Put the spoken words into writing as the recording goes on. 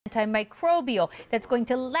antimicrobial, that's going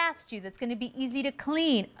to last you, that's going to be easy to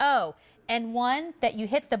clean. Oh, and one that you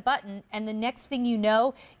hit the button and the next thing you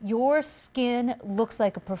know, your skin looks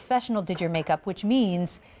like a professional did your makeup, which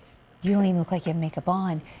means you don't even look like you have makeup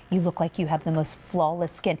on. You look like you have the most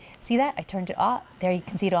flawless skin. See that? I turned it off. There, you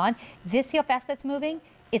can see it on. See how fast that's moving?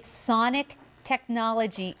 It's sonic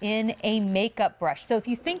technology in a makeup brush. So if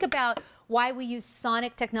you think about why we use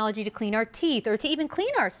sonic technology to clean our teeth or to even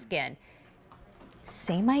clean our skin,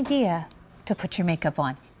 same idea to put your makeup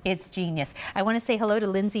on. It's genius. I want to say hello to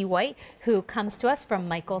Lindsay White, who comes to us from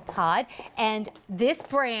Michael Todd. And this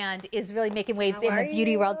brand is really making waves in the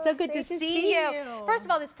beauty world. So good to see you. First of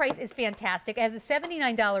all, this price is fantastic. It has a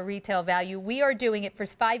 $79 retail value. We are doing it for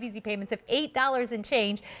 5 easy payments of $8 and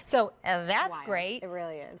change. So that's great. It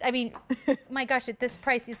really is. I mean, my gosh, at this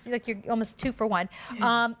price, it's like you're almost 2 for 1.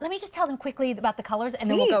 Let me just tell them quickly about the colors, and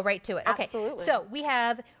then we'll go right to it. Okay. Absolutely. So we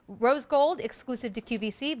have rose gold, exclusive to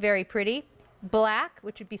QVC, very pretty. Black,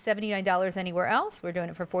 which would be $79 anywhere else. We're doing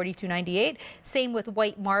it for $42.98. Same with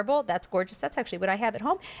white marble. That's gorgeous. That's actually what I have at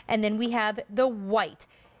home. And then we have the white.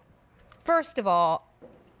 First of all,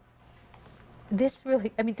 this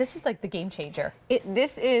really, I mean, this is like the game changer.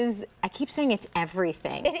 This is, I keep saying it's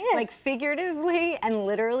everything. It is. Like figuratively and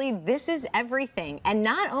literally, this is everything. And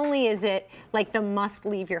not only is it like the must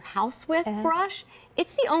leave your house with brush,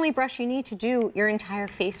 it's the only brush you need to do your entire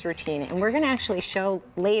face routine. And we're gonna actually show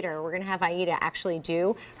later, we're gonna have Aida actually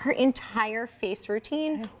do her entire face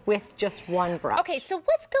routine with just one brush. Okay, so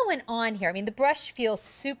what's going on here? I mean, the brush feels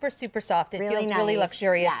super, super soft. It Really feels nice. really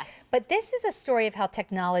luxurious. Yes. But this is a story of how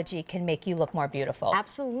technology can make you look more beautiful.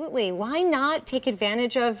 Absolutely. Why not take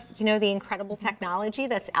advantage of, you know, the incredible technology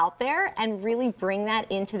that's out there and really bring that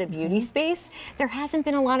into the beauty space? There hasn't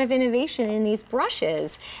been a lot of innovation in these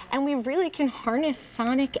brushes, and we really can harness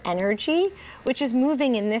sonic energy, which is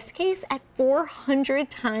moving in this case at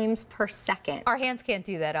 400 times per second. Our hands can't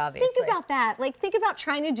do that, obviously. Think about that. Like, think about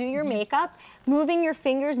trying to do your makeup, moving your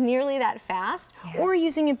fingers nearly that fast, or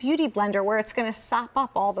using a beauty blender where it's going to sop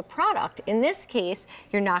up all the product. In this case,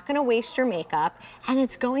 you're not going to waste your makeup, and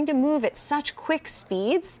it's going to move at such quick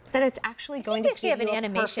speeds that it's actually going to give you a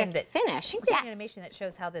perfect finish. I think we have an animation that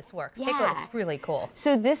shows how this works. Take a look. It's really cool.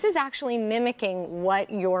 So this is actually mimicking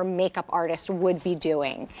what your makeup artist would be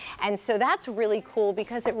doing. And so that's really cool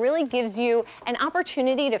because it really gives you an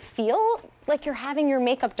opportunity to feel like you're having your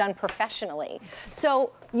makeup done professionally.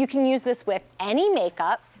 So you can use this with any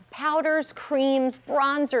makeup, powders, creams,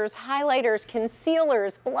 bronzers, highlighters,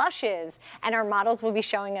 concealers, blushes, and our models will be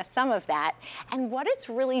showing us some of that. And what it's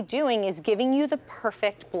really doing is giving you the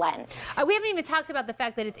perfect blend. We haven't even talked about the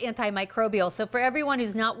fact that it's antimicrobial. So for everyone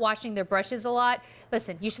who's not washing their brushes a lot,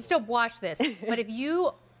 listen, you should still wash this. But if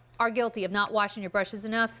you are guilty of not washing your brushes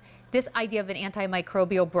enough, this idea of an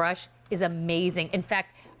antimicrobial brush is amazing. In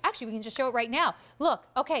fact, actually, we can just show it right now. Look,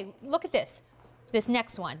 okay, look at this. This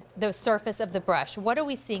next one, the surface of the brush. What are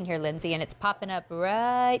we seeing here, Lindsay? And it's popping up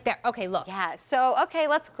right there. Okay, look. Yeah, so, okay,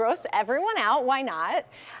 let's gross everyone out. Why not?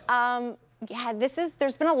 Yeah,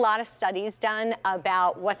 there's been a lot of studies done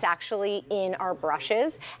about what's actually in our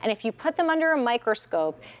brushes. And if you put them under a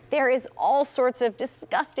microscope, there is all sorts of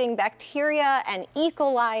disgusting bacteria and E.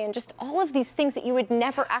 coli and just all of these things that you would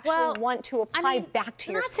never actually want to apply back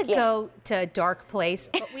to your skin. Not to go to a dark place,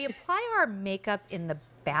 but we apply our makeup in the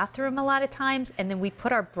bathroom a lot of times, and then we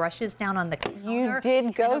put our brushes down on the counter. You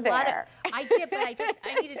did go there. I did, but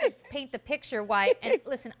I needed to paint the picture why. And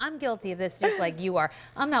listen, I'm guilty of this just like you are.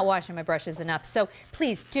 I'm not washing my brushes enough. So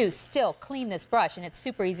please do still clean this brush, and it's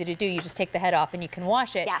super easy to do. You just take the head off and you can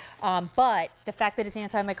wash it. Yes. But the fact that it's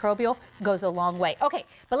antimicrobial goes a long way. Okay,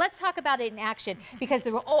 but let's talk about it in action, because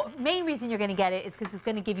the main reason you're going to get it is because it's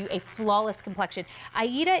going to give you a flawless complexion.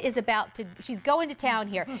 Aida is she's going to town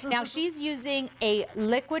here. Now she's using a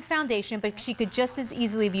liquid foundation, but she could just as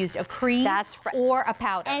easily have used a cream or a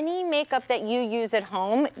powder. Any makeup that you use at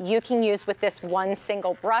home, you can use with this one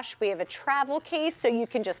single brush. We have a travel case, so you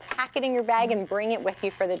can just pack it in your bag and bring it with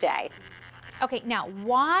you for the day. Okay, now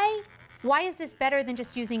why is this better than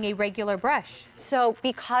just using a regular brush? So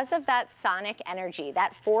because of that sonic energy,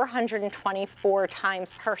 that 424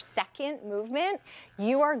 times per second movement,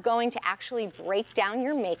 you are going to actually break down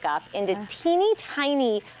your makeup into teeny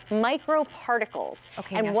tiny micro particles.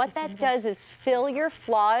 Okay, and what that does is fill your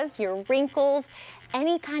flaws, your wrinkles,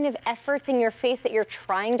 any kind of efforts in your face that you're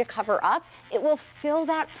trying to cover up, it will fill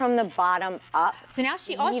that from the bottom up. So now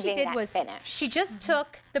all she did was she just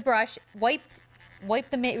took the brush, wiped wipe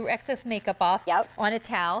the excess makeup off Yep. on a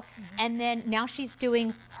towel, and then now she's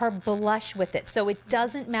doing her blush with it. So it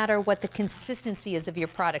doesn't matter what the consistency is of your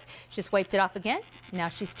product. She just wiped it off again. Now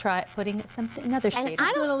she's putting another shade.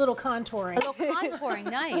 I'm doing a little contouring. A little contouring,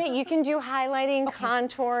 nice. Yeah, you can do highlighting,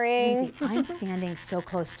 contouring. Lindsay, I'm standing so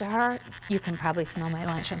close to her. You can probably smell my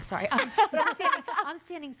lunch. I'm sorry. But I'm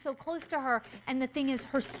standing so close to her, and the thing is,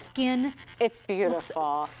 her skin It's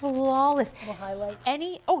beautiful. flawless. We'll highlight.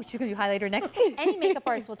 She's gonna do highlighter next. Any makeup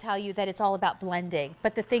artist will tell you that it's all about blending.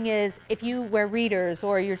 But the thing is, if you wear readers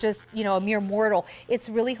or you're just, a mere mortal, it's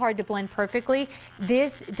really hard to blend perfectly.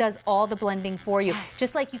 This does all the blending for you. Yes.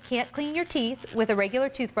 Just like you can't clean your teeth with a regular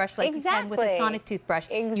toothbrush like you can with a Exactly. sonic toothbrush.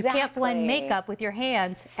 You can't blend Exactly. makeup with your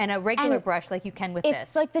hands and a regular And brush like you can with It's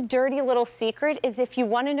this. like the dirty little secret is if you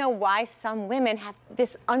want to know why some women have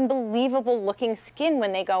this unbelievable looking skin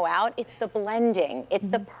when they go out, it's the blending. It's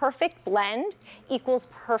the perfect blend equals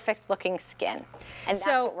perfect looking skin. And that's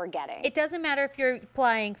what we're getting. It doesn't matter if you're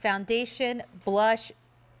applying foundation, blush,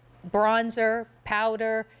 bronzer,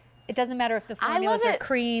 powder. It doesn't matter if the formulas are it.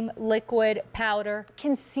 cream, liquid, powder.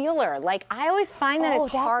 Concealer. Like, I always find that Oh,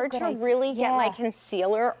 it's that's a hard good to idea. really get my Yeah.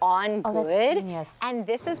 concealer on Oh, good. that's genius. And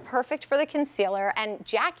this is perfect for the concealer. And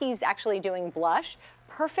Jackie's actually doing blush.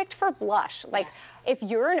 Perfect for blush. Like, if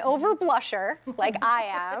you're an over blusher, like I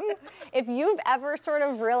am, if you've ever sort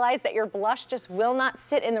of realized that your blush just will not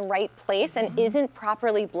sit in the right place and isn't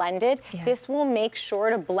properly blended, this will make sure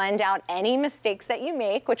to blend out any mistakes that you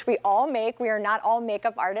make, which we all make. We are not all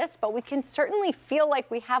makeup artists, but we can certainly feel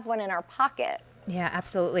like we have one in our pocket. Yeah,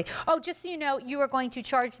 absolutely. Oh, just so you know, you are going to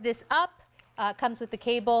charge this up. Comes with the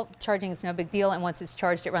cable. Charging is no big deal, and once it's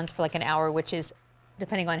charged, it runs for like an hour, which is,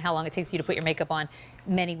 depending on how long it takes you to put your makeup on,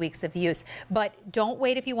 many weeks of use. But don't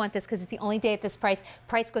wait if you want this, because it's the only day at this price.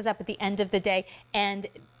 Price goes up at the end of the day. And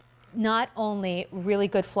not only really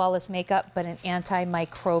good flawless makeup, but an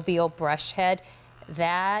antimicrobial brush head.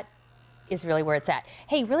 That is really where it's at.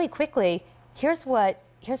 Hey, really quickly, here's what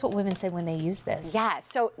women said when they use this. Yeah,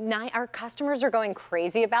 so our customers are going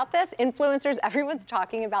crazy about this. Influencers, everyone's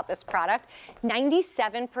talking about this product.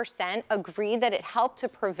 97% agree that it helped to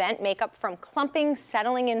prevent makeup from clumping,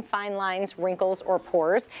 settling in fine lines, wrinkles, or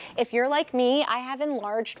pores. If you're like me, I have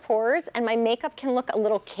enlarged pores and my makeup can look a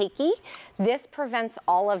little cakey. This prevents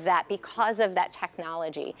all of that because of that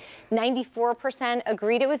technology. 94%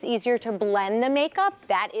 agreed it was easier to blend the makeup.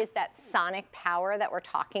 That is that sonic power that we're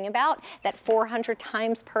talking about, that 400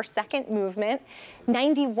 times per second movement.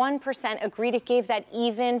 91% agreed it gave that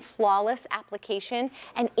even, flawless application,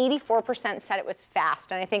 and 84% said it was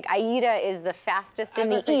fast. And I think Aida is the fastest in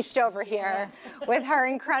the East over here with her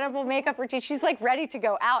incredible makeup routine. She's like ready to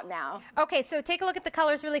go out now. Okay, so take a look at the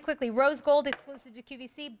colors really quickly. Rose gold, exclusive to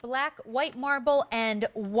QVC, black, white marble, and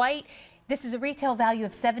white. This is a retail value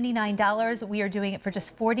of $79. We are doing it for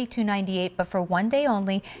just $42.98, but for one day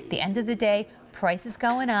only. The end of the day, price is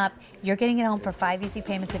going up. You're getting it home for 5 easy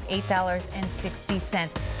payments of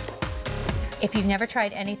 $8.60. If you've never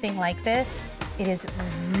tried anything like this, it is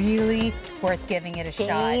really worth giving it a shot.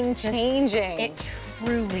 Game changing. It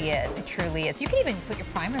truly is. It truly is. You can even put your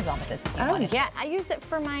primers on with this if you Oh wanted. yeah, I use it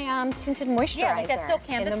for my tinted moisturizer. Yeah, like that silk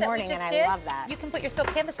canvas in the that we morning, just and did. I love that. You can put your silk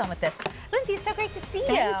canvas on with this. Lindsay, it's so great to see you.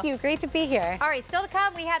 Thank you. Great to be here. All right, still to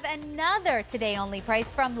come, we have another today only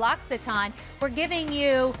price from L'Occitane. We're giving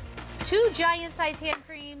you 2 giant size hand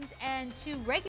creams and 2 regular